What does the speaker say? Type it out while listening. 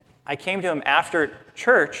I came to him after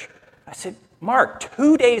church. I said, Mark,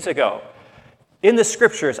 2 days ago, in the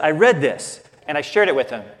scriptures, I read this, and I shared it with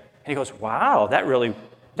him. And he goes, wow, that really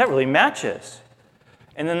matches.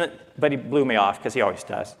 And then, but he blew me off, because he always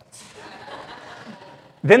does.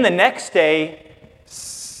 Then the next day,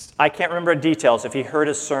 I can't remember details, if he heard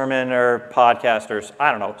a sermon or podcast or,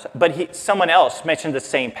 I don't know, but someone else mentioned the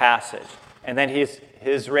same passage. And then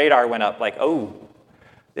his radar went up like, oh,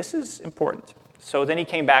 this is important. So then he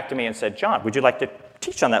came back to me and said, John, would you like to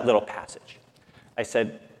teach on that little passage? I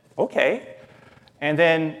said, okay. And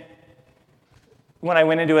then when I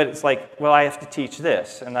went into it, it's like, well, I have to teach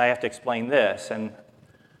this, and I have to explain this, and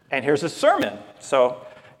here's a sermon. So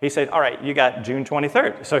he said, all right, you got June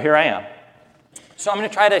 23rd. So here I am. So I'm going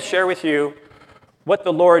to try to share with you what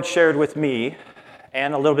the Lord shared with me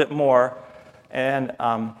and a little bit more. And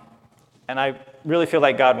I really feel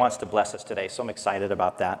like God wants to bless us today, so I'm excited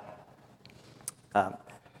about that.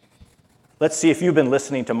 Let's see if you've been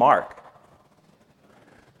listening to Mark.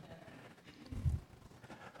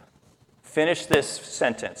 Finish this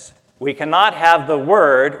sentence. We cannot have the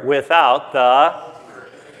word without the,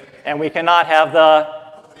 and we cannot have the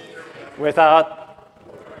without,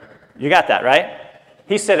 you got that, right?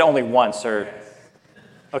 He said it only once,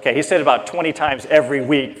 okay, he said it about 20 times every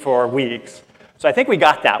week for weeks. So I think we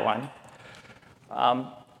got that one.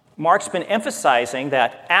 Mark's been emphasizing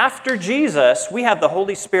that after Jesus, we have the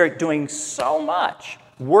Holy Spirit doing so much,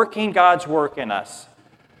 working God's work in us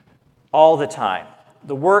all the time.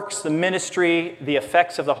 The works, the ministry, the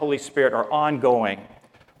effects of the Holy Spirit are ongoing.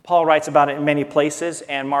 Paul writes about it in many places,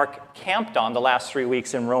 and Mark camped on the last 3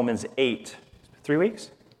 weeks in Romans 8. 3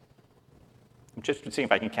 weeks? I'm just seeing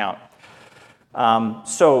if I can count.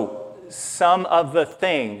 So some of the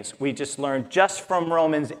things we just learned just from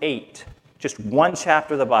Romans 8, just one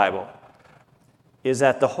chapter of the Bible, is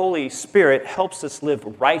that the Holy Spirit helps us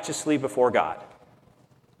live righteously before God.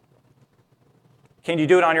 Can you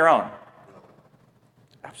do it on your own?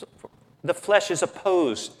 Absolutely. The flesh is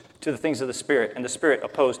opposed to the things of the Spirit, and the Spirit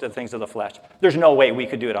opposed to the things of the flesh. There's no way we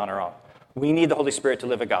could do it on our own. We need the Holy Spirit to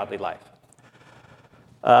live a godly life.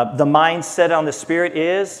 The mindset on the Spirit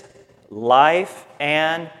is life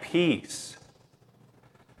and peace.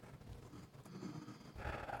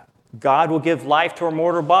 God will give life to our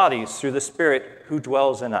mortal bodies through the Spirit who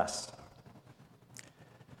dwells in us.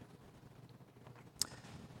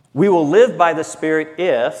 We will live by the Spirit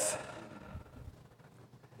if...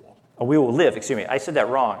 we will live, I said that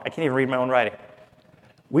wrong. I can't even read my own writing.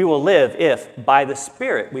 We will live if, by the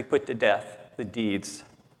Spirit, we put to death the deeds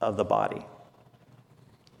of the body.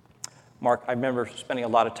 Mark, I remember spending a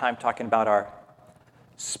lot of time talking about our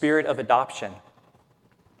spirit of adoption,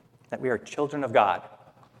 that we are children of God.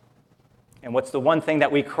 And what's the one thing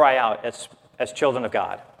that we cry out as children of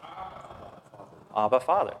God? Abba,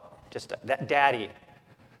 Father. Just that daddy.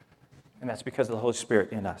 And that's because of the Holy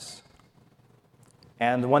Spirit in us.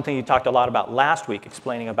 And the one thing you talked a lot about last week,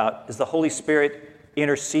 explaining about, is the Holy Spirit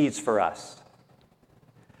intercedes for us.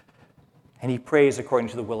 And he prays according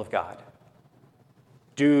to the will of God.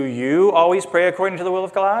 Do you always pray according to the will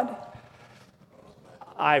of God?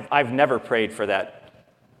 I've never prayed for that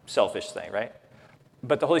selfish thing, right?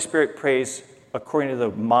 But the Holy Spirit prays according to the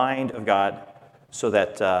mind of God so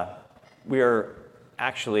that we are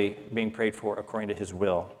actually being prayed for according to his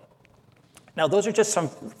will. Now, those are just some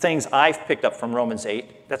things I've picked up from Romans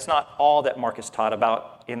 8. That's not all that Mark has taught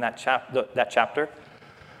about in that chapter.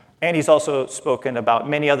 And he's also spoken about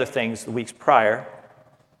many other things the weeks prior.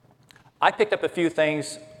 I picked up a few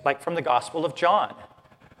things, like from the Gospel of John.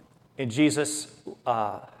 In Jesus'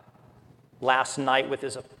 last night with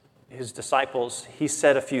his disciples, he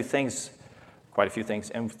said a few things, quite a few things,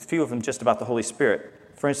 and a few of them just about the Holy Spirit.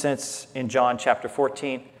 For instance, in John chapter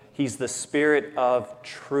 14, he's the Spirit of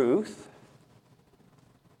truth.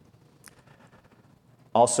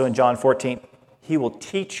 Also in John 14, he will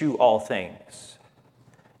teach you all things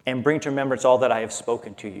and bring to remembrance all that I have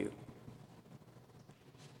spoken to you.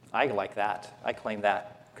 I like that. I claim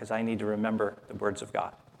that because I need to remember the words of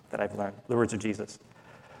God that I've learned, the words of Jesus.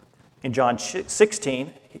 In John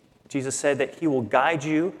 16, Jesus said that he will guide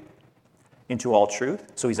you into all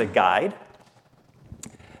truth. So he's a guide.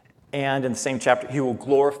 And in the same chapter, he will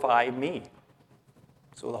glorify me.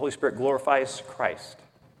 So the Holy Spirit glorifies Christ.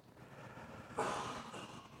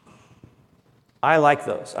 I like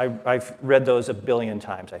those. I've read those a billion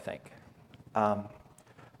times, I think.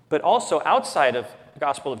 But also outside of the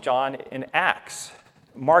Gospel of John, in Acts,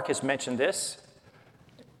 Mark has mentioned this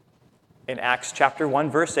in Acts chapter 1,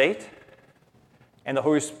 verse 8. And the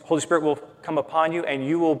Holy Spirit will come upon you, and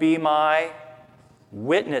you will be my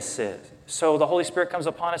witnesses. So the Holy Spirit comes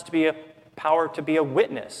upon us to be a power to be a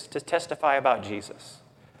witness, to testify about Jesus.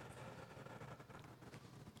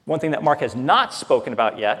 One thing that Mark has not spoken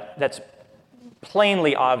about yet, that's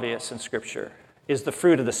plainly obvious in Scripture, is the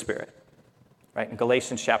fruit of the Spirit, right? In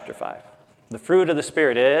Galatians chapter 5. The fruit of the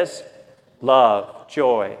Spirit is love,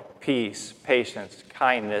 joy, peace, patience,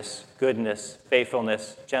 kindness, goodness,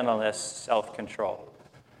 faithfulness, gentleness, self-control.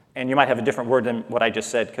 And you might have a different word than what I just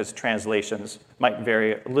said because translations might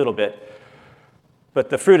vary a little bit. But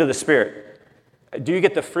the fruit of the Spirit, do you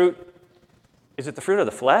get the fruit? Is it the fruit of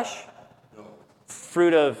the flesh? No.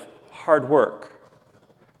 Fruit of hard work?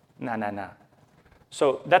 No.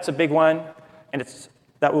 So that's a big one, and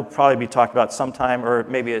that will probably be talked about sometime, or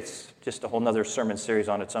maybe it's just a whole nother sermon series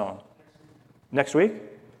on its own. Next week?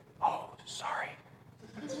 Oh, sorry.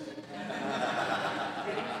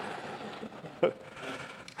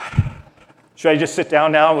 Should I just sit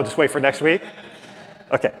down now and we'll just wait for next week?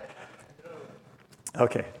 Okay.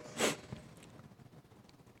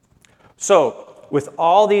 So, with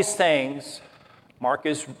all these things, Mark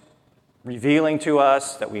is revealing to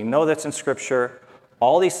us that we know that's in Scripture,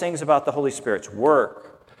 all these things about the Holy Spirit's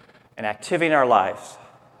work and activity in our lives.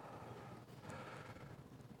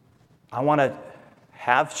 I want to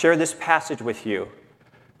share this passage with you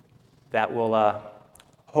that will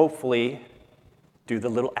hopefully do the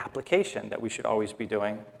little application that we should always be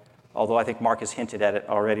doing, although I think Mark has hinted at it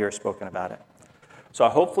already or spoken about it. So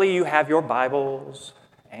hopefully you have your Bibles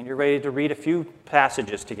and you're ready to read a few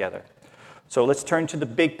passages together. So let's turn to the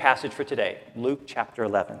big passage for today, Luke chapter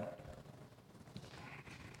 11.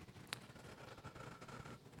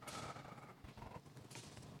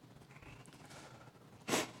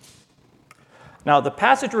 Now, the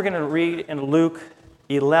passage we're going to read in Luke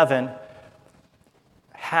 11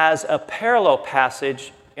 has a parallel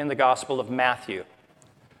passage in the Gospel of Matthew.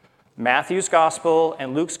 Matthew's Gospel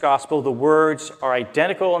and Luke's Gospel, the words are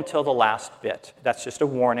identical until the last bit. That's just a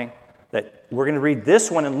warning that we're going to read this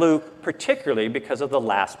one in Luke particularly because of the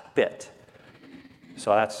last bit.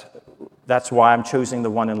 So that's why I'm choosing the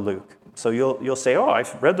one in Luke. So you'll say, oh,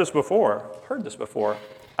 I've read this before, heard this before.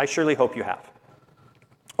 I surely hope you have.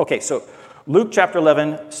 Okay, so Luke chapter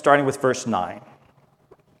 11, starting with verse 9.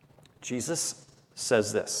 Jesus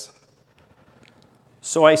says this,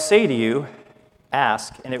 "So I say to you,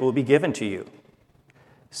 ask, and it will be given to you.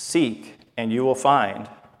 Seek, and you will find.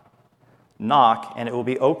 Knock, and it will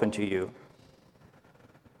be open to you.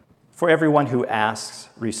 For everyone who asks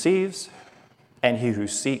receives, and he who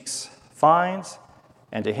seeks finds,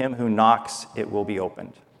 and to him who knocks it will be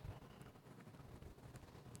opened."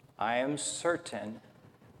 I am certain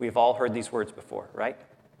we've all heard these words before, right?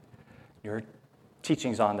 Your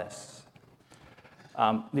teachings on this.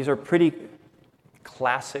 These are pretty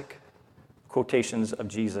classic quotations of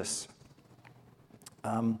Jesus.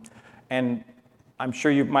 And I'm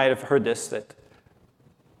sure you might have heard this, that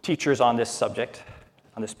teachers on this subject,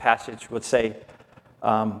 on this passage, would say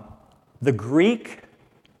the Greek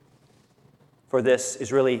for this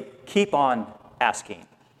is really keep on asking,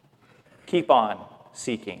 keep on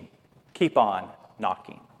seeking, keep on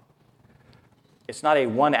knocking. It's not a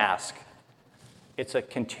one ask, it's a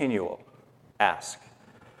continual ask.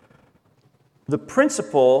 The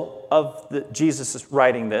principle of Jesus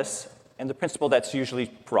writing this, and the principle that's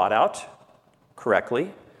usually brought out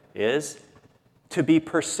correctly, is to be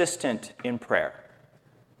persistent in prayer.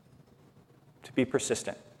 To be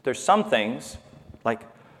persistent. There's some things, like,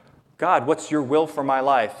 God, what's your will for my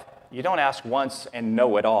life? You don't ask once and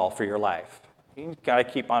know it all for your life. You got to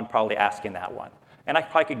keep on probably asking that one. And I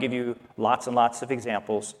probably could give you lots and lots of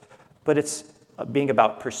examples, but it's being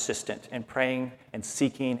about persistent and praying and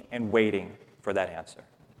seeking and waiting for that answer.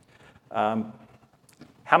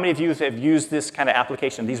 How many of you have used this kind of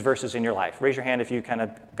application, these verses in your life? Raise your hand if you kind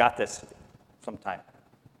of got this sometime.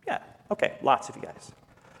 Yeah, okay, lots of you guys.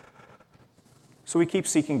 So we keep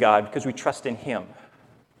seeking God because we trust in Him.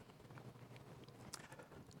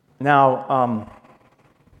 Now,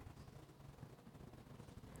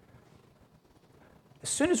 as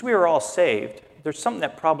soon as we were all saved, there's something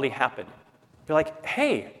that probably happened. You're like,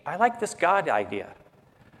 hey, I like this God idea.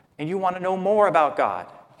 And you want to know more about God.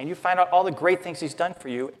 And you find out all the great things He's done for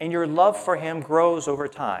you, and your love for Him grows over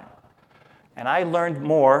time. And I learned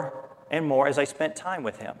more and more as I spent time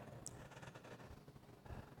with Him.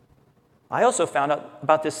 I also found out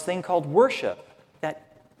about this thing called worship,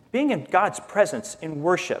 that being in God's presence in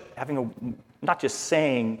worship, not just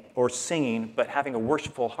saying or singing, but having a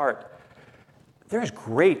worshipful heart, there's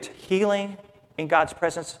great healing in God's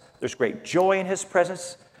presence. There's great joy in His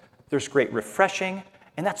presence. There's great refreshing.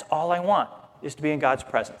 And that's all I want, is to be in God's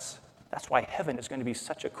presence. That's why heaven is going to be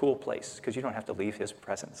such a cool place, because you don't have to leave His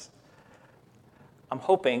presence. I'm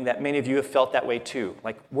hoping that many of you have felt that way too.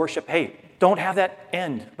 Like worship, hey, don't have that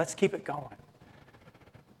end. Let's keep it going.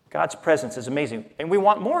 God's presence is amazing, and we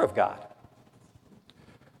want more of God.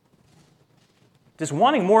 Does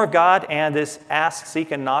wanting more of God and this ask,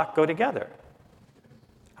 seek, and knock go together?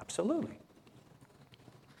 Absolutely.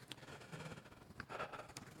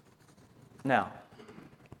 Now,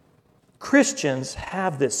 Christians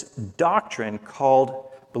have this doctrine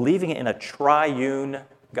called believing in a triune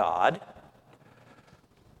God.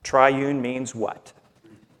 Triune means what?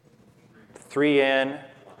 3 in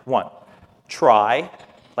 1. Tri,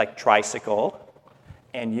 like tricycle,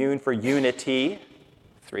 and un for unity,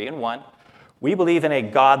 3 in 1. We believe in a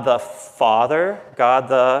God the Father, God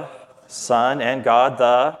the Son, and God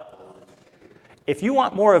the... If you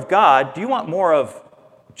want more of God, do you want more of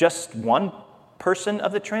just one person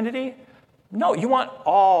of the Trinity? No, you want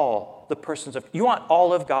all the persons of... You want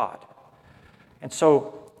all of God. And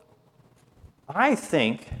so I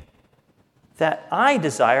think that I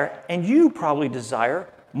desire, and you probably desire,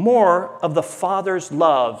 more of the Father's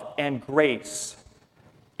love and grace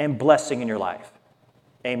and blessing in your life.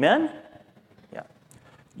 Amen? Yeah.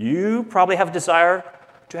 You probably have a desire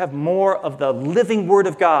to have more of the living Word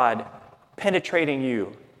of God penetrating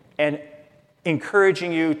you and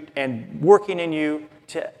encouraging you and working in you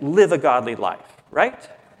to live a godly life, right?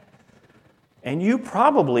 And you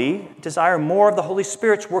probably desire more of the Holy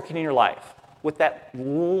Spirit's working in your life with that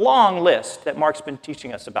long list that Mark's been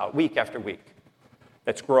teaching us about week after week,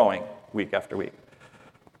 that's growing week after week.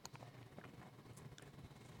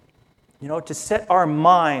 You know, to set our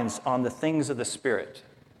minds on the things of the Spirit,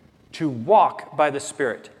 to walk by the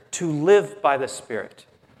Spirit, to live by the Spirit.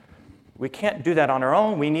 We can't do that on our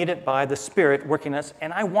own. We need it by the Spirit working in us,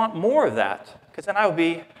 and I want more of that, because then I will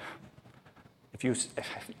be, if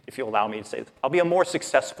you allow me to say this, I'll be a more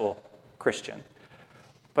successful Christian,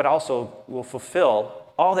 but also will fulfill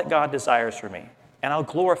all that God desires for me, and I'll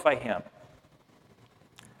glorify Him.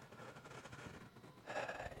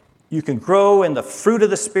 You can grow in the fruit of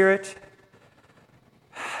the Spirit.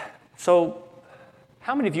 So,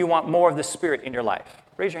 how many of you want more of the Spirit in your life?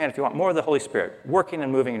 Raise your hand if you want more of the Holy Spirit working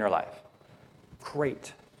and moving in your life.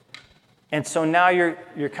 Great. And so now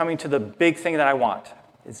you're coming to the big thing that I want.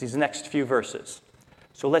 It's these next few verses.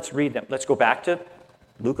 So let's read them. Let's go back to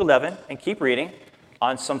Luke 11 and keep reading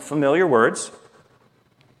on some familiar words.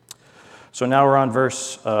 So now we're on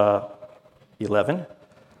verse 11.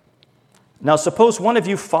 Now suppose one of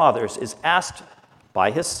you fathers is asked by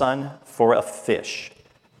his son for a fish.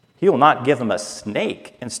 He will not give him a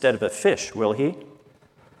snake instead of a fish, will he?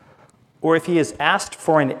 Or if he is asked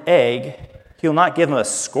for an egg, he will not give him a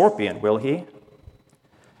scorpion, will he?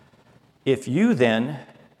 If you then,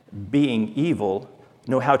 being evil,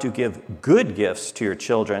 know how to give good gifts to your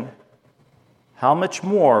children, how much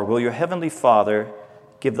more will your heavenly Father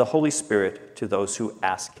give the Holy Spirit to those who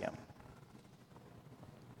ask Him?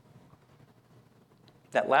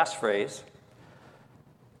 That last phrase,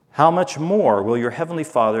 how much more will your heavenly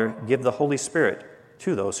Father give the Holy Spirit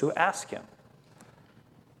to those who ask Him?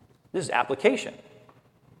 This is application.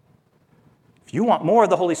 If you want more of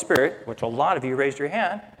the Holy Spirit, which a lot of you raised your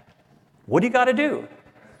hand, what do you got to do?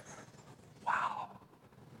 Wow.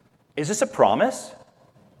 Is this a promise?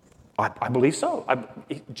 I believe so.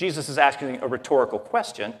 Jesus is asking a rhetorical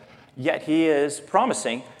question, yet He is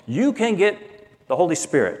promising you can get the Holy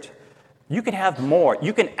Spirit. You can have more.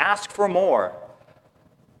 You can ask for more.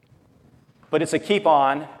 But it's a keep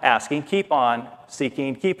on asking, keep on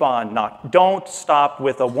seeking, keep on knocking. Don't stop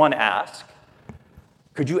with a one ask.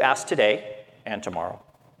 Could you ask today and tomorrow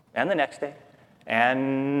and the next day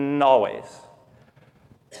and always?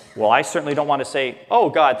 Well, I certainly don't want to say, oh,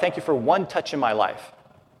 God, thank you for one touch in my life.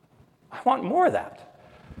 I want more of that.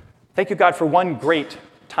 Thank you, God, for one great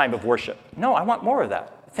time of worship. No, I want more of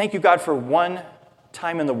that. Thank you, God, for one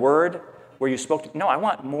time in the Word where you spoke. No, I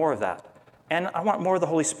want more of that. And I want more of the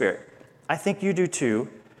Holy Spirit. I think you do too.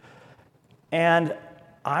 And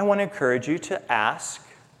I want to encourage you to ask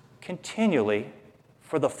continually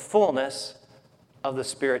for the fullness of the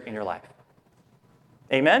Spirit in your life.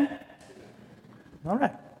 Amen? All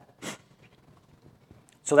right.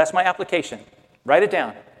 So that's my application. Write it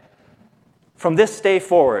down. From this day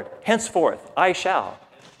forward, henceforth, I shall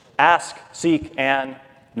ask, seek, and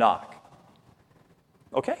knock.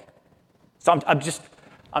 Okay? So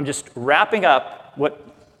I'm just wrapping up what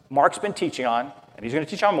Mark's been teaching on, and he's going to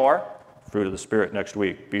teach on more. Fruit of the Spirit next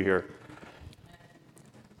week. Be here.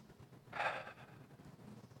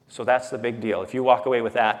 So that's the big deal. If you walk away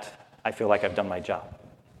with that, I feel like I've done my job.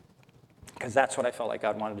 Because that's what I felt like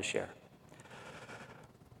God wanted to share.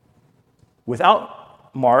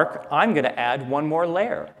 Without Mark, I'm going to add one more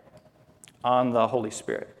layer. on the Holy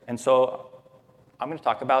Spirit. And so I'm going to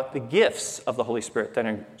talk about the gifts of the Holy Spirit that are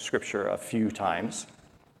in Scripture a few times.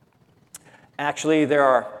 Actually, there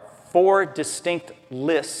are 4 distinct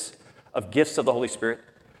lists of gifts of the Holy Spirit.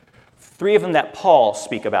 3 of them that Paul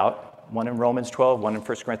speaks about, one in Romans 12, one in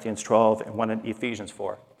 1 Corinthians 12, and one in Ephesians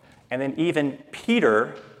 4. And then even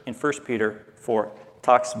Peter, in 1 Peter 4,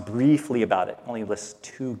 talks briefly about it, only lists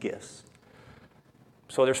 2 gifts.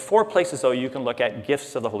 So there's 4 places, though, you can look at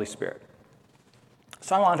gifts of the Holy Spirit.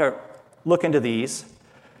 So I want to look into these,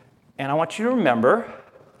 and I want you to remember,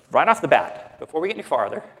 right off the bat, before we get any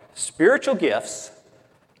farther, spiritual gifts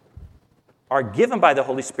are given by the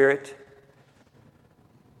Holy Spirit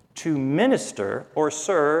to minister or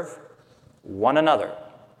serve one another.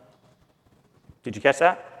 Did you catch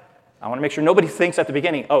that? I want to make sure nobody thinks at the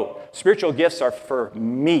beginning, oh, spiritual gifts are for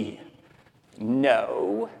me.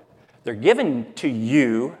 No, they're given to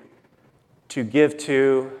you to give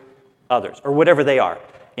to others, or whatever they are.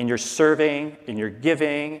 In your serving, in your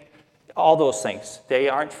giving, all those things. They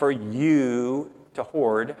aren't for you to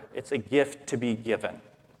hoard. It's a gift to be given.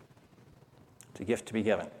 It's a gift to be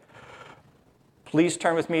given. Please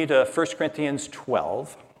turn with me to 1 Corinthians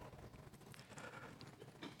 12.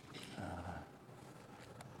 There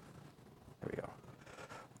we go.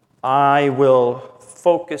 I will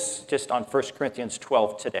focus just on 1 Corinthians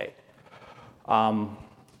 12 today. And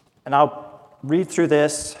I'll read through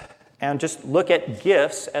this and just look at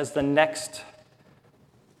gifts as the next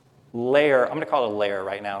layer. I'm going to call it a layer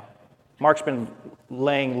right now. Mark's been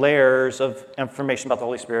laying layers of information about the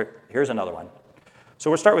Holy Spirit. Here's another one. So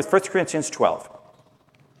we'll start with 1 Corinthians 12.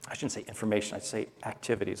 I shouldn't say information, I'd say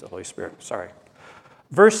activities of the Holy Spirit. Sorry.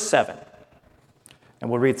 Verse 7. And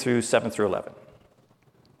we'll read through 7 through 11.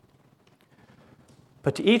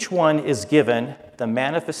 But to each one is given the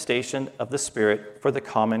manifestation of the Spirit for the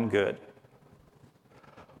common good.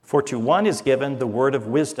 For to one is given the word of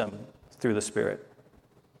wisdom through the Spirit,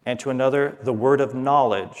 and to another the word of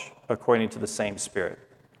knowledge according to the same Spirit,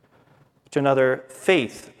 to another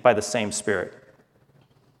faith by the same Spirit,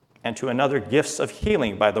 and to another gifts of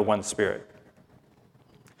healing by the one Spirit,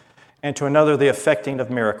 and to another the effecting of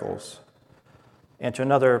miracles, and to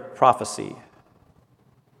another prophecy,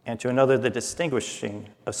 and to another the distinguishing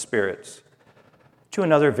of spirits, to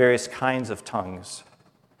another various kinds of tongues,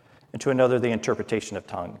 and to another the interpretation of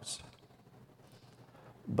tongues.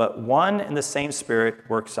 But one and the same Spirit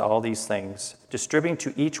works all these things, distributing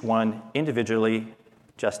to each one individually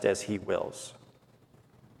just as he wills.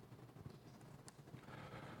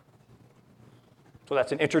 So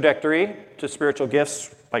that's an introductory to spiritual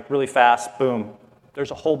gifts, like really fast, boom.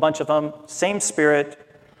 There's a whole bunch of them, same Spirit,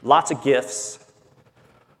 lots of gifts.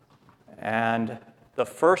 And the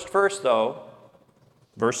first verse, though,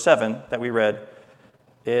 verse 7 that we read,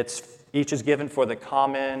 each is given for the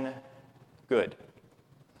common good.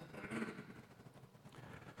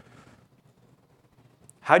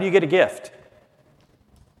 How do you get a gift?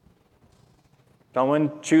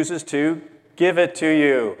 Someone chooses to give it to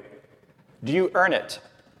you. Do you earn it?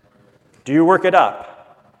 Do you work it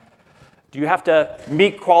up? Do you have to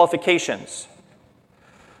meet qualifications?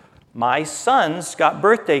 My sons got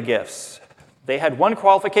birthday gifts. They had one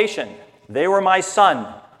qualification. They were my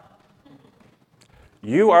son.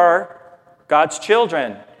 You are God's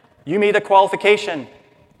children. You meet a qualification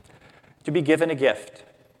to be given a gift.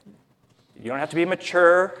 You don't have to be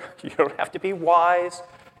mature. You don't have to be wise.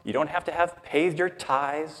 You don't have to have paid your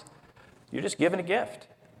tithes. You're just given a gift.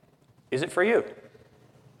 Is it for you?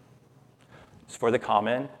 It's for the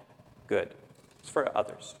common good. It's for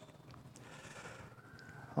others.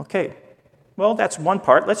 Okay. Well, that's one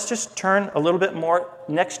part. Let's just turn a little bit more.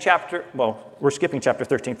 Next chapter. Well, we're skipping chapter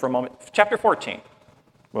 13 for a moment. Chapter 14.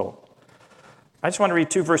 Well, I just want to read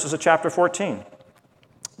 2 verses of chapter 14.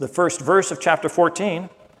 The first verse of chapter 14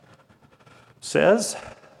 says,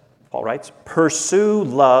 Paul writes, pursue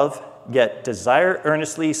love, yet desire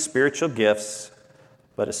earnestly spiritual gifts,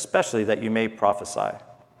 but especially that you may prophesy.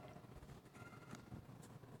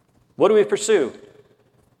 What do we pursue?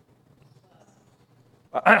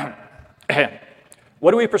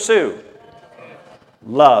 What do we pursue?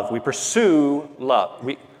 Love. We pursue love.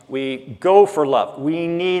 We go for love. We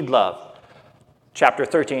need love. Chapter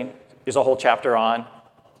 13 is a whole chapter on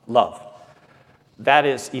love. That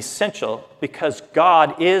is essential because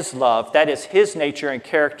God is love. That is his nature and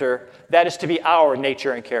character. That is to be our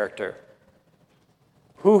nature and character.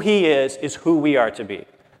 Who he is who we are to be.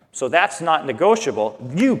 So that's not negotiable.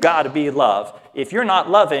 You got to be love. If you're not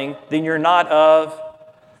loving, then you're not of...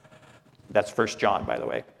 That's 1 John, by the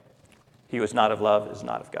way. He who is not of love is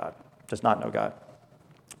not of God, does not know God.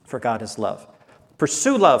 For God is love.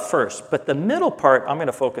 Pursue love first, but the middle part I'm going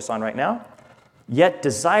to focus on right now Yet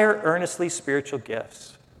desire earnestly spiritual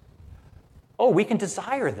gifts. Oh, we can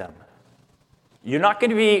desire them. You're not going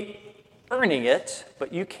to be earning it,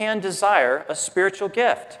 but you can desire a spiritual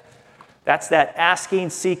gift. That's that asking,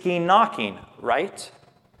 seeking, knocking, right?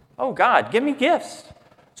 Oh, God, give me gifts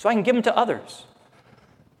so I can give them to others.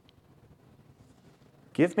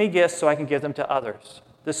 Give me gifts so I can give them to others.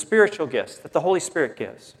 The spiritual gifts that the Holy Spirit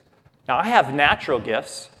gives. Now, I have natural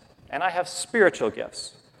gifts, and I have spiritual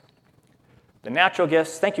gifts. The natural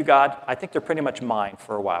gifts, thank you, God, I think they're pretty much mine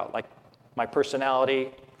for a while. Like my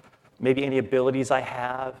personality, maybe any abilities I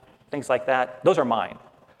have, things like that. Those are mine.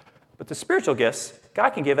 But the spiritual gifts,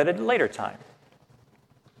 God can give at a later time.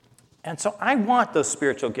 And so I want those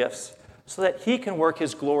spiritual gifts so that He can work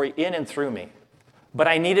His glory in and through me. But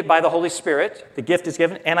I need it by the Holy Spirit. The gift is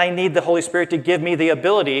given, and I need the Holy Spirit to give me the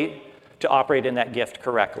ability to operate in that gift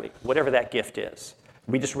correctly, whatever that gift is.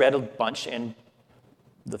 We just read a bunch in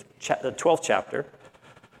the 12th chapter.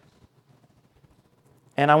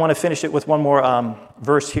 And I want to finish it with one more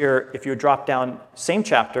verse here. If you drop down, same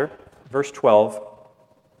chapter, verse 12,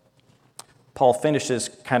 Paul finishes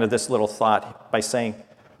kind of this little thought by saying,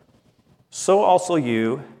 "So also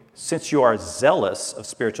you, since you are zealous of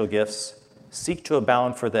spiritual gifts, seek to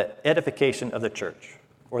abound for the edification of the church,"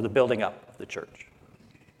 or the building up of the church.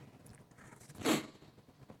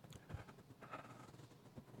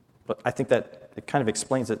 But I think that it kind of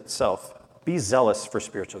explains itself. Be zealous for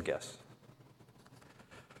spiritual gifts.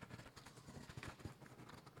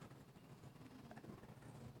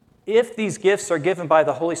 If these gifts are given by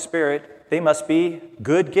the Holy Spirit, they must be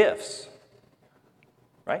good gifts,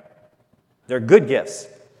 right? They're good gifts,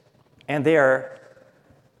 and they are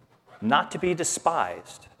not to be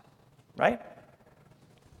despised, right?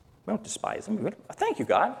 We don't despise them. Thank you,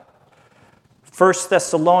 God. 1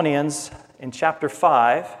 Thessalonians in chapter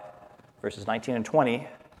 5, verses 19 and 20,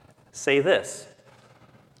 say this: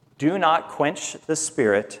 "Do not quench the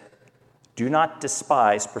Spirit. Do not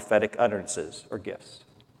despise prophetic utterances or gifts."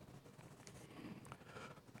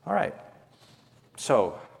 All right.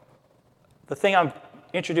 So, the thing I'm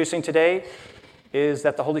introducing today is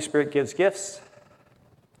that the Holy Spirit gives gifts,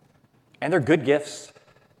 and they're good gifts,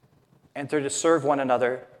 and they're to serve one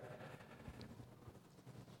another,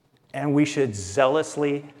 and we should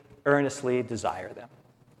zealously, earnestly desire them.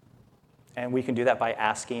 And we can do that by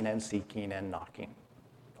asking and seeking and knocking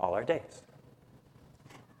all our days.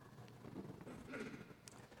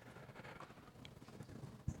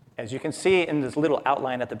 As you can see in this little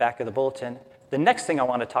outline at the back of the bulletin, the next thing I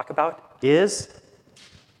want to talk about is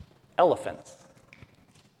elephants.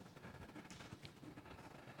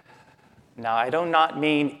 Now, I do not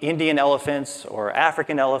mean Indian elephants or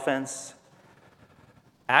African elephants.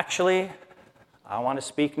 Actually, I want to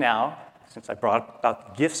speak now, since I brought up about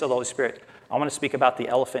the gifts of the Holy Spirit, I want to speak about the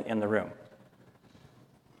elephant in the room.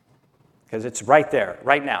 Because it's right there,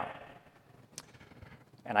 right now.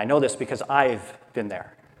 And I know this because I've been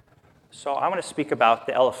there. So I want to speak about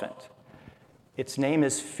the elephant. Its name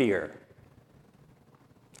is fear.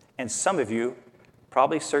 And some of you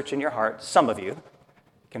probably search in your heart, some of you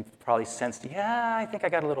can probably sense, yeah, I think I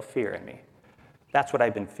got a little fear in me. That's what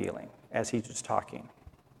I've been feeling as he was talking.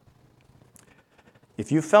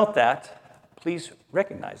 If you felt that, please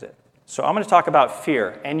recognize it. So I'm going to talk about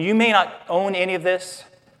fear. And you may not own any of this,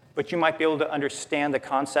 but you might be able to understand the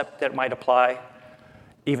concept that might apply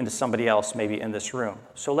even to somebody else maybe in this room.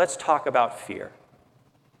 So let's talk about fear.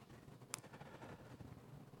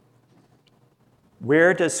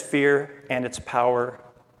 Where does fear and its power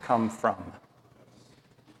come from?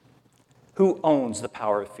 Who owns the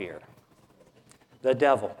power of fear? The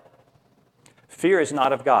devil. Fear is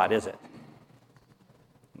not of God, is it?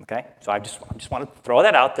 Okay, so I just want to throw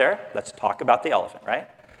that out there. Let's talk about the elephant, right?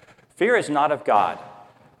 Fear is not of God.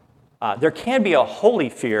 There can be a holy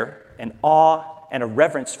fear, an awe, and a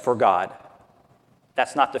reverence for God.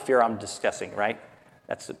 That's not the fear I'm discussing, right?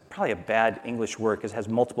 That's probably a bad English word because it has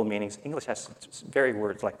multiple meanings. English has very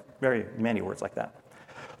many words like that.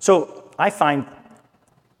 So I find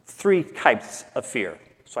 3 types of fear.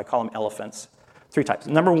 So I call them elephants. 3 types.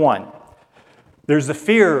 Number 1, there's the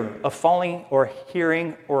fear of falling or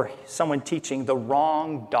hearing or someone teaching the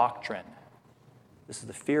wrong doctrine. This is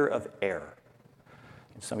the fear of error.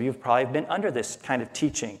 And some of you have probably been under this kind of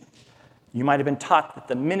teaching. You might have been taught that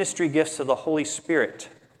the ministry gifts of the Holy Spirit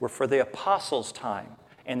were for the apostles' time,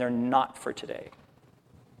 and they're not for today.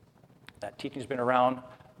 That teaching's been around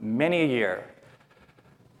many a year,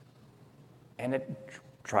 and it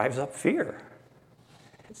drives up fear.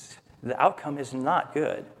 The outcome is not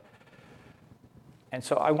good. And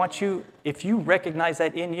so I want you, if you recognize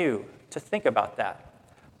that in you, to think about that.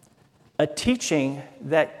 A teaching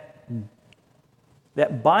that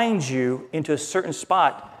that binds you into a certain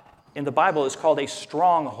spot in the Bible is called a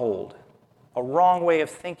stronghold, a wrong way of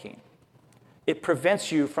thinking. It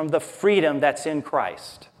prevents you from the freedom that's in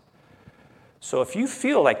Christ. So if you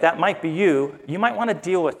feel like that might be you, you might want to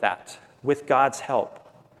deal with that with God's help.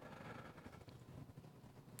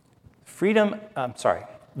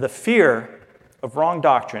 The fear of wrong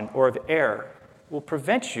doctrine or of error will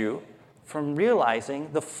prevent you from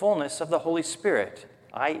realizing the fullness of the Holy Spirit,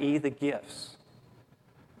 i.e. the gifts.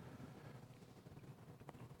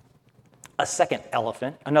 A second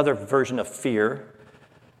elephant, another version of fear,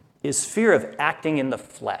 is fear of acting in the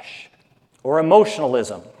flesh or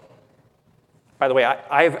emotionalism. By the way,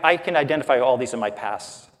 I can identify all these in my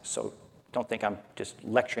past, so don't think I'm just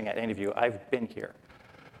lecturing at any of you. I've been here.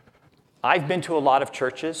 I've been to a lot of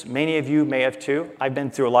churches. Many of you may have too. I've been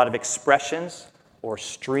through a lot of expressions or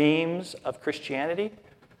streams of Christianity,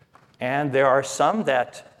 and there are some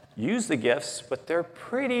that use the gifts, but they're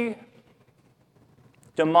pretty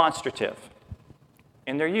demonstrative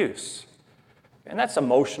in their use. And that's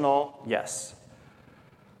emotional, yes.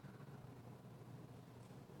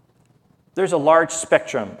 There's a large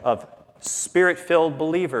spectrum of spirit-filled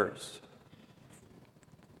believers.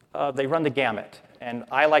 They run the gamut, and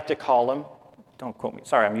I like to call them, don't quote me,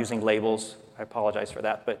 sorry, I'm using labels, I apologize for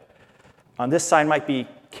that, but on this side might be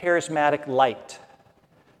charismatic light,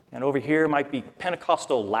 and over here might be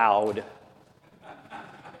Pentecostal loud.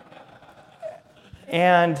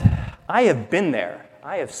 And I have been there.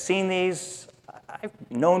 I have seen these. I've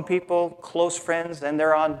known people, close friends, and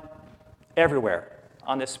they're on everywhere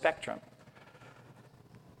on this spectrum.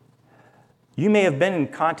 You may have been in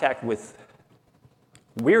contact with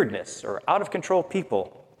weirdness or out-of-control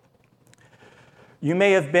people. You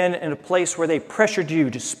may have been in a place where they pressured you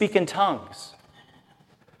to speak in tongues.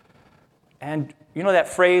 And you know that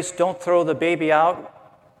phrase, don't throw the baby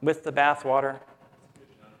out with the bathwater?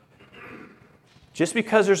 Just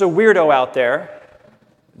because there's a weirdo out there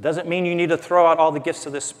doesn't mean you need to throw out all the gifts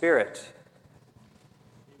of the Spirit.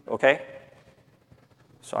 Okay?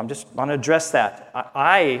 So I'm just want to address that.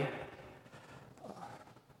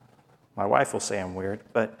 My wife will say I'm weird,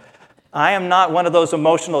 but I am not one of those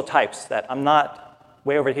emotional types that I'm not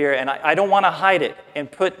way over here, and I don't want to hide it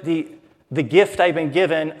and put the gift I've been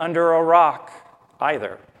given under a rock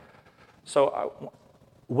either. So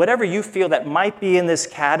whatever you feel that might be in this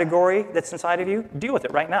category that's inside of you, deal with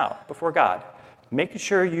it right now before God. Making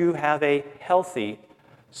sure you have a healthy,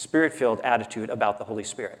 Spirit-filled attitude about the Holy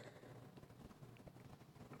Spirit.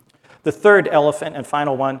 The third elephant and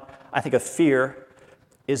final one, I think, of fear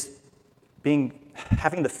is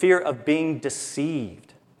having the fear of being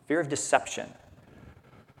deceived, fear of deception.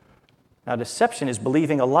 Now, deception is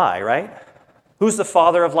believing a lie, right? Who's the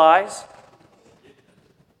father of lies?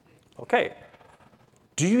 Okay.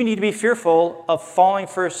 Do you need to be fearful of falling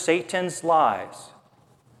for Satan's lies?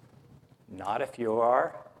 Not if you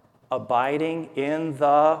are abiding in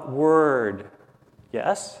the Word.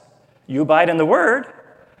 Yes? You abide in the Word,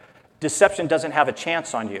 deception doesn't have a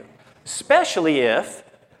chance on you, especially if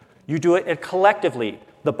you do it collectively.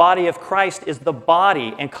 The body of Christ is the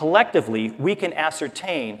body, and collectively we can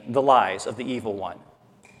ascertain the lies of the evil one.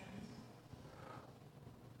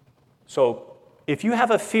 So if you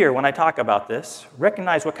have a fear when I talk about this,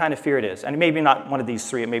 recognize what kind of fear it is. And maybe not one of these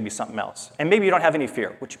three, it may be something else. And maybe you don't have any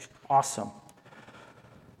fear, which is awesome.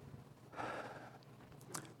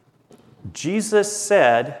 Jesus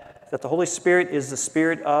said that the Holy Spirit is the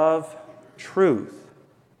Spirit of truth.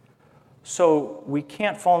 So we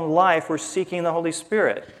can't fall in lie if we're seeking the Holy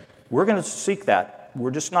Spirit. We're going to seek that.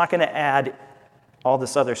 We're just not going to add all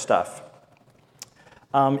this other stuff.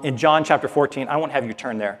 In John chapter 14, I won't have you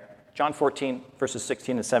turn there. John 14, verses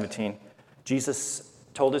 16 and 17, Jesus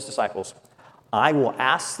told his disciples, I will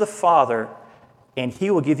ask the Father, and he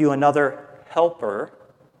will give you another helper,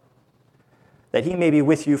 that he may be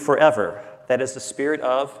with you forever. That is the Spirit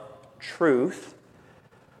of truth,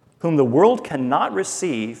 whom the world cannot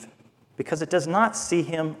receive because it does not see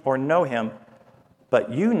him or know him,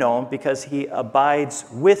 but you know him because he abides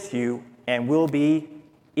with you and will be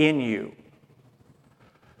in you.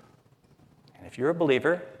 And if you're a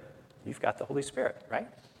believer, you've got the Holy Spirit, right?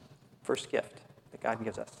 First gift that God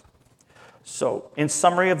gives us. So, in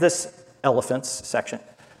summary of this elephants section,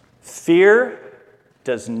 fear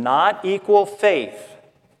does not equal faith,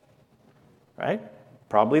 right?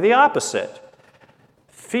 Probably the opposite.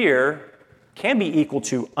 Fear can be equal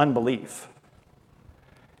to unbelief,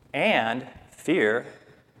 and fear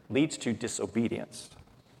leads to disobedience.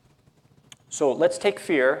 So let's take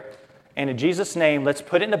fear, and in Jesus' name, let's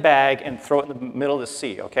put it in a bag and throw it in the middle of the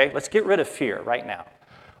sea, okay? Let's get rid of fear right now.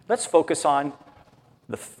 Let's focus on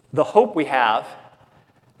the hope we have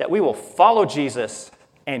that we will follow Jesus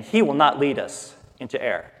and he will not lead us into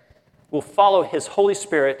error. We'll follow his Holy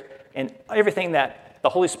Spirit and everything that the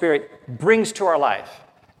Holy Spirit brings to our life,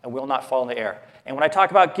 and we'll not fall into error. And when I talk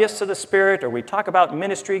about gifts of the Spirit, or we talk about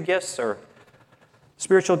ministry gifts or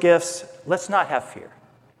spiritual gifts, let's not have fear.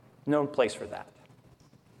 No place for that.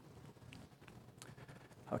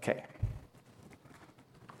 Okay.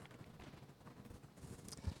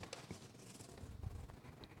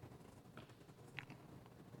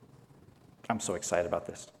 I'm so excited about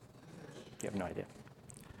this. You have no idea.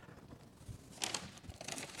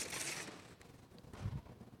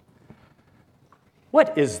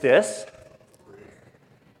 What is this?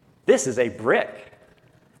 This is a brick.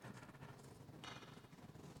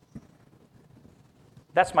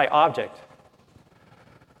 That's my object.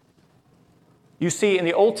 You see, in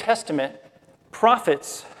the Old Testament,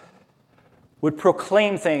 prophets would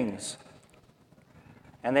proclaim things,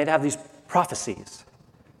 and they'd have these prophecies.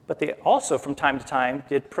 But they also, from time to time,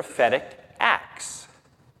 did prophetic acts.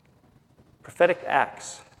 Prophetic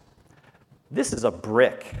acts. This is a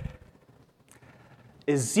brick.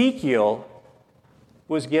 Ezekiel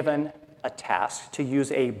was given a task to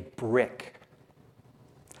use a brick.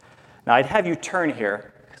 Now, I'd have you turn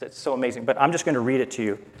here, because it's so amazing, but I'm just going to read it to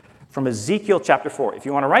you from Ezekiel chapter 4. If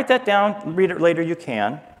you want to write that down and read it later, you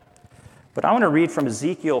can. But I want to read from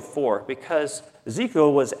Ezekiel 4, because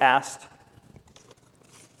Ezekiel was asked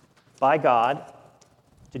by God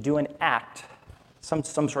to do an act, some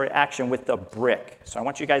sort of action with the brick. So I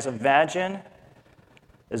want you guys to imagine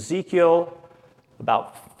Ezekiel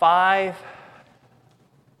about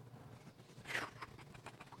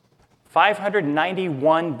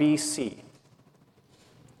 591 BC.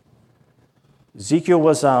 Ezekiel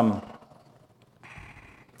was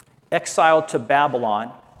exiled to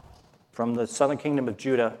Babylon from the southern kingdom of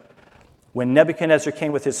Judah when Nebuchadnezzar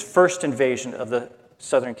came with his first invasion of the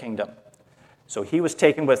southern kingdom. So he was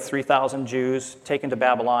taken with 3,000 Jews, taken to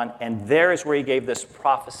Babylon, and there is where he gave this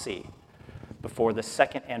prophecy before the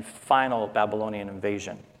second and final Babylonian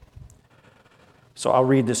invasion. So I'll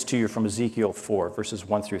read this to you from Ezekiel 4, verses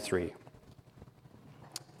 1 through 3.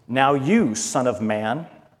 Now you, son of man,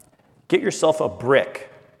 get yourself a brick,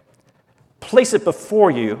 place it before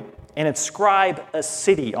you, and inscribe a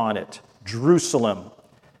city on it, Jerusalem.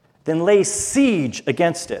 Then lay siege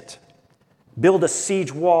against it. Build a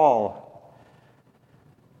siege wall.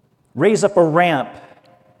 Raise up a ramp.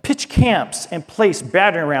 Pitch camps and place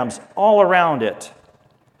battering rams all around it.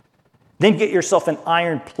 Then get yourself an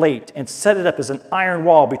iron plate and set it up as an iron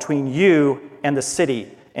wall between you and the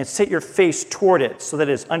city, and set your face toward it so that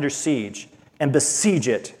it is under siege, and besiege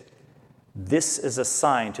it. This is a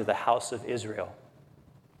sign to the house of Israel.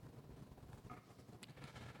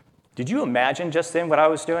 Did you imagine just then what I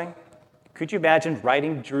was doing? Could you imagine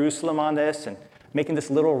writing Jerusalem on this and making this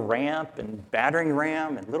little ramp and battering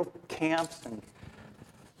ram and little camps? And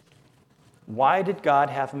why did God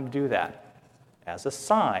have him do that? As a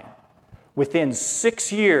sign. Within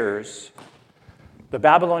 6 years, the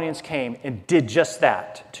Babylonians came and did just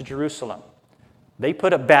that to Jerusalem. They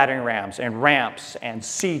put up battering rams and ramps and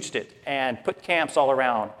sieged it and put camps all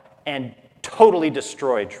around and totally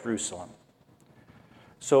destroyed Jerusalem.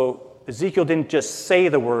 So Ezekiel didn't just say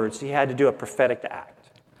the words, he had to do a prophetic act.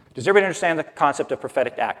 Does everybody understand the concept of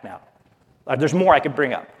prophetic act now? There's more I could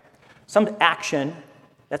bring up. Some action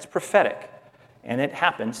that's prophetic, and it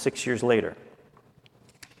happened 6 years later.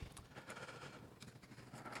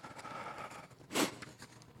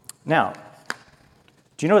 Now,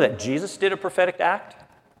 do you know that Jesus did a prophetic act?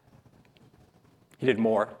 He did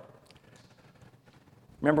more.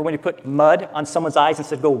 Remember when he put mud on someone's eyes and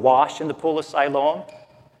said, go wash in the pool of Siloam?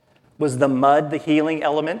 Was the mud the healing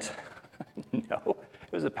element? No,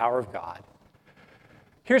 it was the power of God.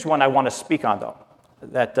 Here's one I want to speak on, though,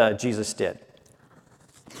 that Jesus did.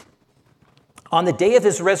 On the day of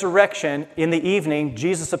his resurrection, in the evening,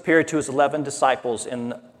 Jesus appeared to his 11 disciples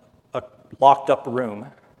in a locked-up room.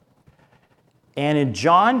 And in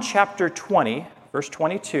John chapter 20, verse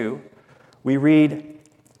 22, we read,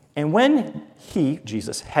 and when he,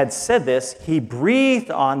 Jesus, had said this, he breathed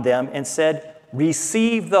on them and said,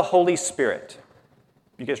 receive the Holy Spirit.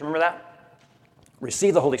 You guys remember that?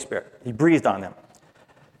 Receive the Holy Spirit. He breathed on them.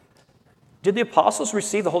 Did the apostles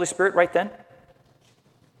receive the Holy Spirit right then?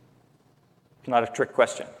 Not a trick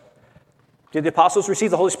question. Did the apostles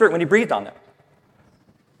receive the Holy Spirit when he breathed on them?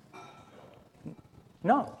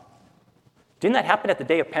 No. Didn't that happen at the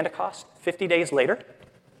day of Pentecost, 50 days later?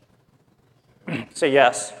 Say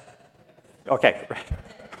yes. Okay.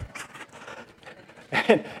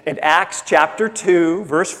 In Acts chapter 2,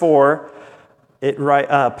 verse 4,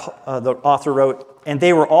 the author wrote, and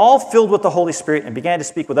they were all filled with the Holy Spirit and began to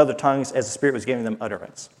speak with other tongues as the Spirit was giving them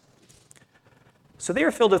utterance. So they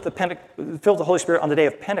were filled with the Holy Spirit on the day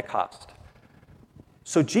of Pentecost.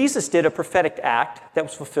 So Jesus did a prophetic act that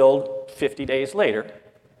was fulfilled 50 days later.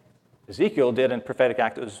 Ezekiel did a prophetic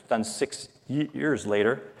act that was done 6 years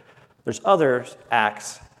later. There's other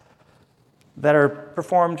acts that are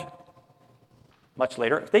performed much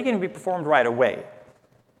later. They can be performed right away.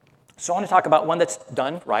 So I want to talk about one that's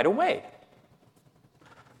done right away.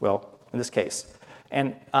 Well, in this case.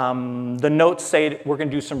 And the notes say we're going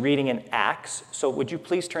to do some reading in Acts. So would you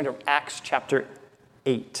please turn to Acts chapter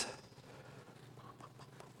 8.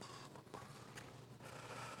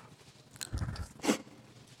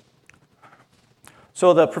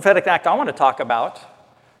 So the prophetic act I want to talk about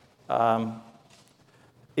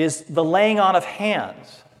is the laying on of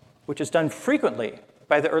hands, which is done frequently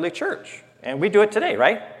by the early church. And we do it today,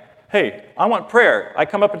 right? Hey, I want prayer. I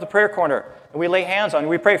come up at the prayer corner, and we lay hands on you.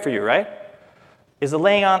 We pray for you, right? Is the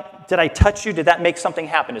laying on, did I touch you? Did that make something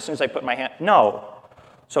happen as soon as I put my hand? No.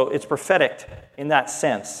 So it's prophetic in that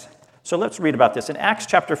sense. So let's read about this. In Acts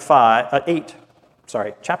chapter 8,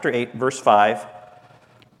 verse 5,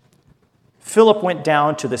 Philip went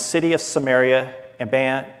down to the city of Samaria and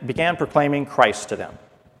began proclaiming Christ to them.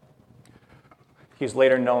 He's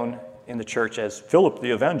later known in the church as Philip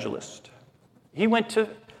the evangelist. He went to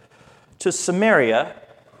Samaria,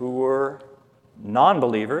 who were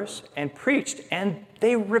non-believers, and preached, and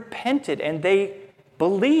they repented, and they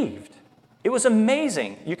believed. It was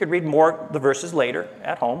amazing. You could read more the verses later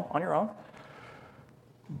at home on your own.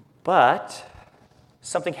 But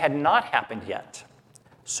something had not happened yet.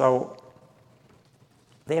 So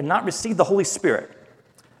they had not received the Holy Spirit.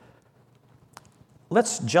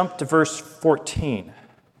 Let's jump to verse 14.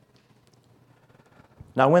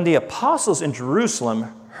 Now, when the apostles in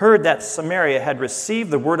Jerusalem heard that Samaria had received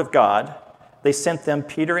the word of God, they sent them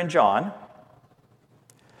Peter and John,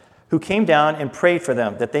 who came down and prayed for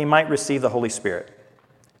them that they might receive the Holy Spirit.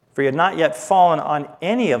 For he had not yet fallen on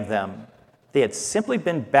any of them. They had simply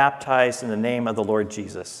been baptized in the name of the Lord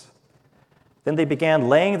Jesus. Then they began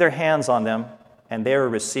laying their hands on them, and they were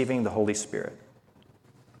receiving the Holy Spirit.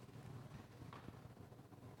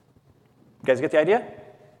 You guys get the idea?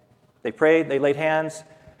 They prayed, they laid hands.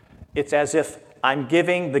 It's as if I'm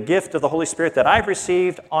giving the gift of the Holy Spirit that I've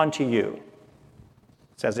received onto you.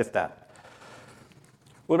 It's as if that.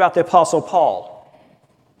 What about the Apostle Paul?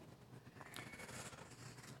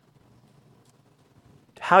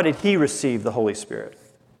 How did he receive the Holy Spirit?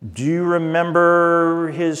 Do you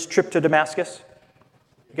remember his trip to Damascus?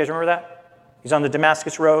 You guys remember that? He's on the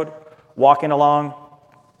Damascus Road, walking along.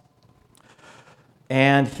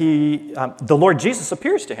 And the Lord Jesus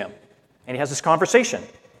appears to him, and he has this conversation.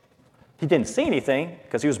 He didn't see anything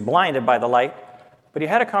because he was blinded by the light, but he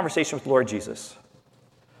had a conversation with the Lord Jesus.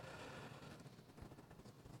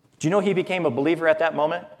 Do you know he became a believer at that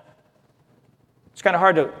moment? It's kind of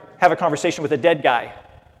hard to have a conversation with a dead guy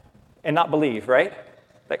and not believe, right?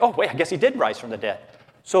 Like, oh, wait, I guess he did rise from the dead.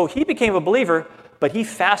 So he became a believer, but he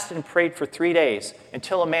fasted and prayed for 3 days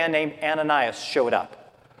until a man named Ananias showed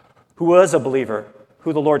up, who was a believer,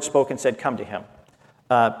 who the Lord spoke and said, come to him.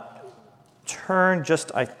 Turn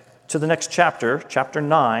to the next chapter, chapter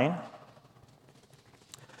 9,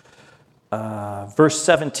 verse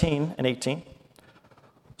 17 and 18.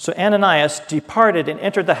 So Ananias departed and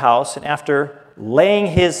entered the house, and after laying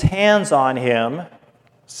his hands on him,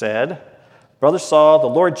 said, Brother Saul, the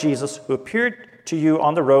Lord Jesus, who appeared to you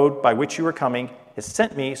on the road by which you were coming, has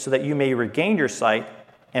sent me so that you may regain your sight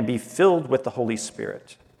and be filled with the Holy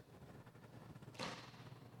Spirit.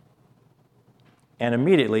 And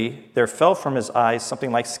immediately there fell from his eyes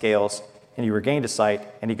something like scales, and he regained his sight,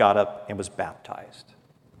 and he got up and was baptized.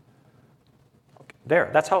 Okay,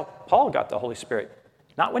 that's how Paul got the Holy Spirit.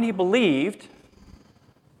 Not when he believed,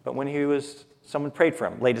 but when someone prayed for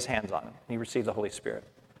him, laid his hands on him, and he received the Holy Spirit.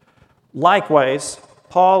 Likewise,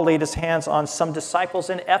 Paul laid his hands on some disciples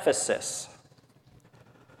in Ephesus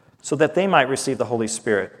so that they might receive the Holy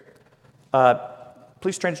Spirit.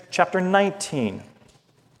 Please turn to chapter 19.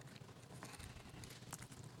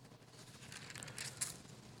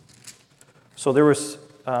 So there was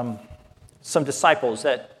some disciples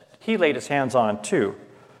that he laid his hands on too.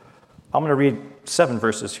 I'm going to read 7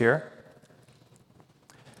 verses here.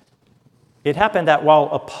 It happened that while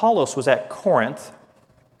Apollos was at Corinth,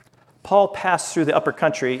 Paul passed through the upper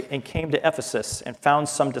country and came to Ephesus and found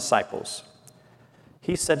some disciples.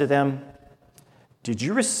 He said to them, Did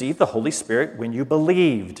you receive the Holy Spirit when you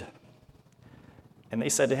believed? And they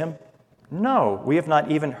said to him, No, we have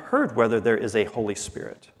not even heard whether there is a Holy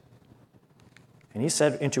Spirit. And he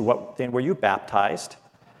said, Into what then were you baptized?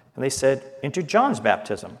 And they said, into John's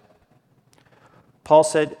baptism. Paul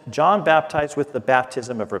said, John baptized with the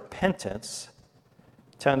baptism of repentance,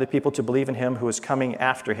 telling the people to believe in him who is coming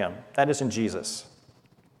after him. That is in Jesus.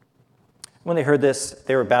 When they heard this,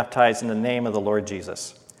 they were baptized in the name of the Lord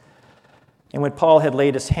Jesus. And when Paul had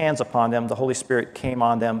laid his hands upon them, the Holy Spirit came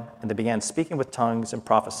on them, and they began speaking with tongues and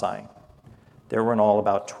prophesying. There were in all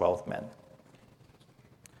about 12 men.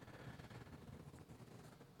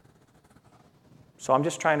 So I'm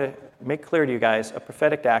just trying to make clear to you guys, a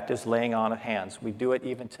prophetic act is laying on of hands. We do it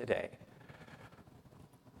even today.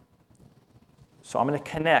 So I'm going to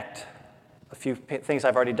connect a few things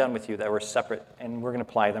I've already done with you that were separate, and we're going to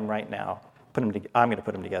apply them right now. I'm going to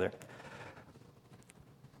put them together.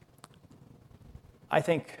 I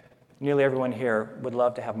think nearly everyone here would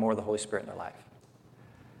love to have more of the Holy Spirit in their life.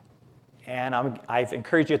 And I've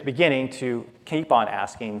encouraged you at the beginning to keep on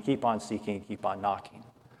asking, keep on seeking, keep on knocking.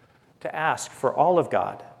 To ask for all of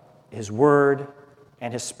God, His Word,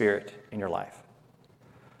 and His Spirit in your life.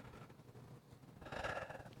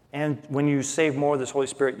 And when you save more of this Holy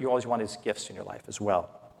Spirit, you always want His gifts in your life as well.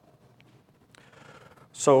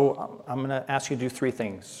 So I'm going to ask you to do 3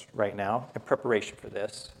 things right now in preparation for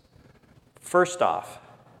this. First off,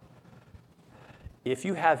 if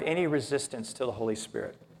you have any resistance to the Holy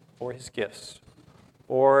Spirit or His gifts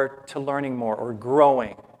or to learning more or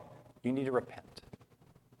growing, you need to repent.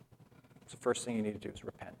 It's the first thing you need to do is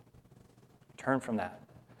repent. Turn from that.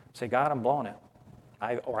 Say, God, I'm blowing it.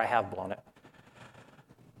 I have blown it.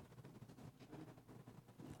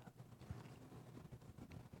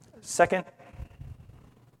 Second,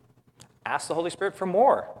 ask the Holy Spirit for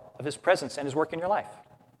more of His presence and His work in your life.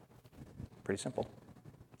 Pretty simple.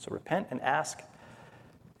 So repent and ask.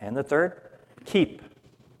 And the third, keep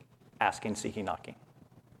asking, seeking, knocking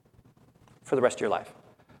for the rest of your life.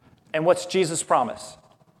 And what's Jesus' promise?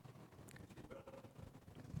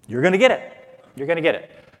 You're going to get it. You're going to get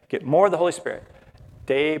it. Get more of the Holy Spirit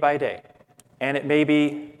day by day. And it may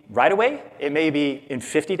be right away. It may be in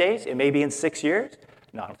 50 days. It may be in 6 years.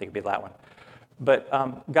 No, I don't think it'd be that one. But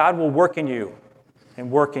God will work in you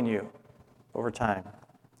and work in you over time.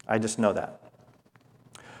 I just know that.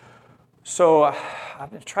 So I'm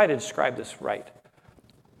going to try to describe this right.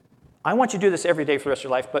 I want you to do this every day for the rest of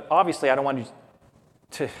your life, but obviously I don't want you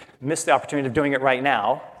to miss the opportunity of doing it right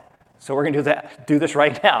now. So we're going to do this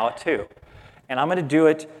right now too. And I'm going to do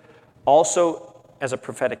it also as a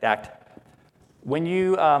prophetic act. When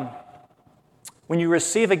you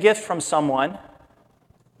receive a gift from someone,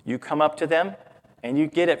 you come up to them and you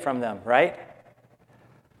get it from them, right?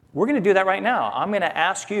 We're going to do that right now. I'm going to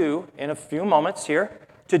ask you in a few moments here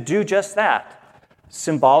to do just that.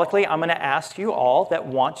 Symbolically, I'm going to ask you all that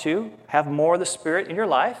want to have more of the Spirit in your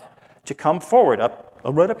life to come forward,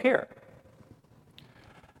 right up here.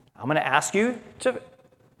 I'm going to ask you to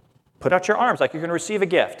put out your arms like you're going to receive a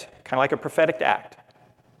gift, kind of like a prophetic act.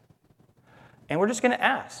 And we're just going to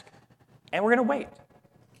ask, and we're going to wait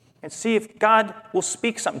and see if God will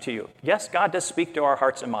speak something to you. Yes, God does speak to our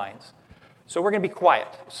hearts and minds. So we're going to be quiet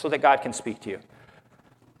so that God can speak to you.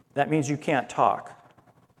 That means you can't talk,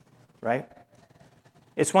 right?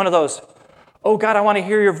 It's one of those, oh, God, I want to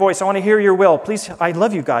hear your voice. I want to hear your will. Please, I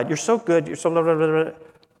love you, God. You're so good. You're so blah, blah, blah, blah.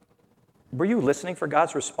 Were you listening for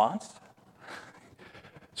God's response?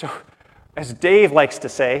 So, as Dave likes to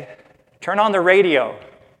say, turn on the radio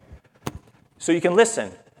so you can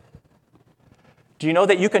listen. Do you know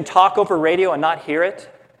that you can talk over radio and not hear it?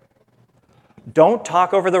 Don't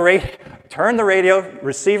talk over the radio. Turn the radio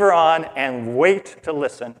receiver on and wait to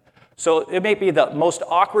listen. So it may be the most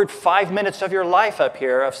awkward 5 minutes of your life up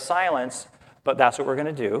here of silence, but that's what we're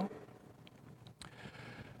going to do.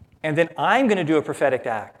 And then I'm going to do a prophetic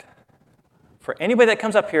act. For anybody that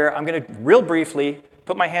comes up here, I'm going to real briefly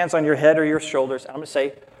put my hands on your head or your shoulders, and I'm going to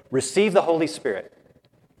say, receive the Holy Spirit.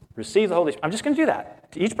 Receive the Holy Spirit. I'm just going to do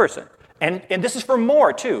that to each person. And this is for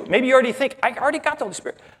more, too. Maybe you already think, I already got the Holy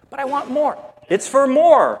Spirit, but I want more. It's for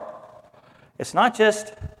more. It's not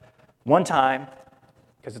just one time,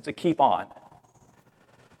 because it's a keep on.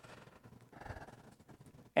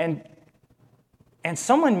 And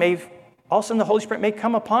someone may, all of a sudden the Holy Spirit may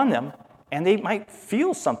come upon them, and they might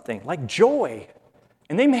feel something like joy,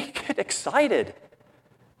 and they may get excited.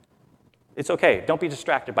 It's okay. Don't be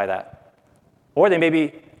distracted by that. Or they may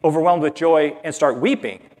be overwhelmed with joy and start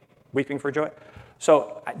weeping for joy.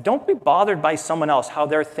 So don't be bothered by someone else, how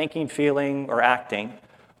they're thinking, feeling, or acting.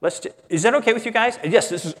 Is that okay with you guys? Yes,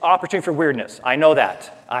 this is opportunity for weirdness. I know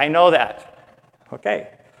that. Okay.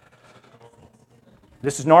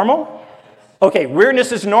 This is normal? Okay,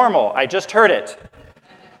 weirdness is normal. I just heard it.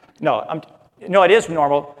 No, it is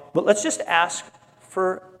normal. But let's just ask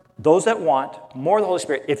for those that want more of the Holy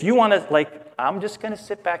Spirit, if you want to, I'm just going to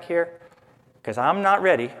sit back here because I'm not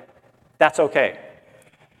ready, that's okay.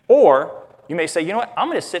 Or you may say, you know what, I'm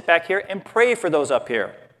going to sit back here and pray for those up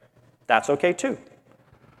here. That's okay too.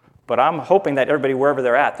 But I'm hoping that everybody, wherever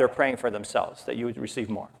they're at, they're praying for themselves, that you would receive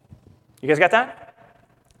more. You guys got that?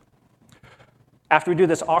 After we do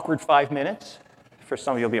this awkward 5 minutes, for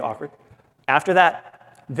some of you it'll be awkward. After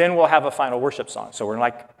that, then we'll have a final worship song.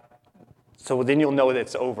 So then you'll know that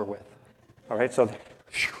it's over with. All right, so,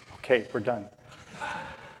 okay, we're done.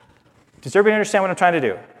 Does everybody understand what I'm trying to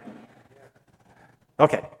do?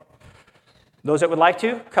 Okay. Those that would like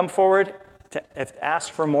to, come forward to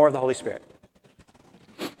ask for more of the Holy Spirit.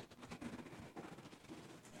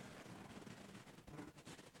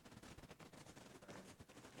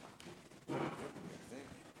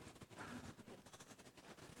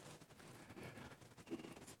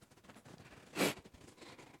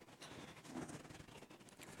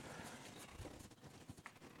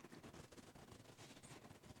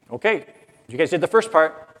 Okay, you guys did the first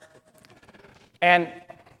part. And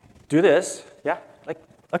do this, yeah?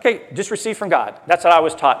 Okay, just receive from God. That's what I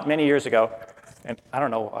was taught many years ago. And I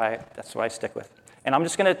don't know why, that's what I stick with. And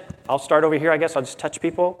I'll start over here, I guess. I'll just touch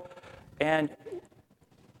people. And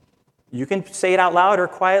you can say it out loud or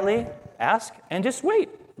quietly, ask, and just wait.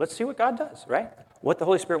 Let's see what God does, right? What the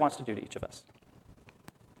Holy Spirit wants to do to each of us.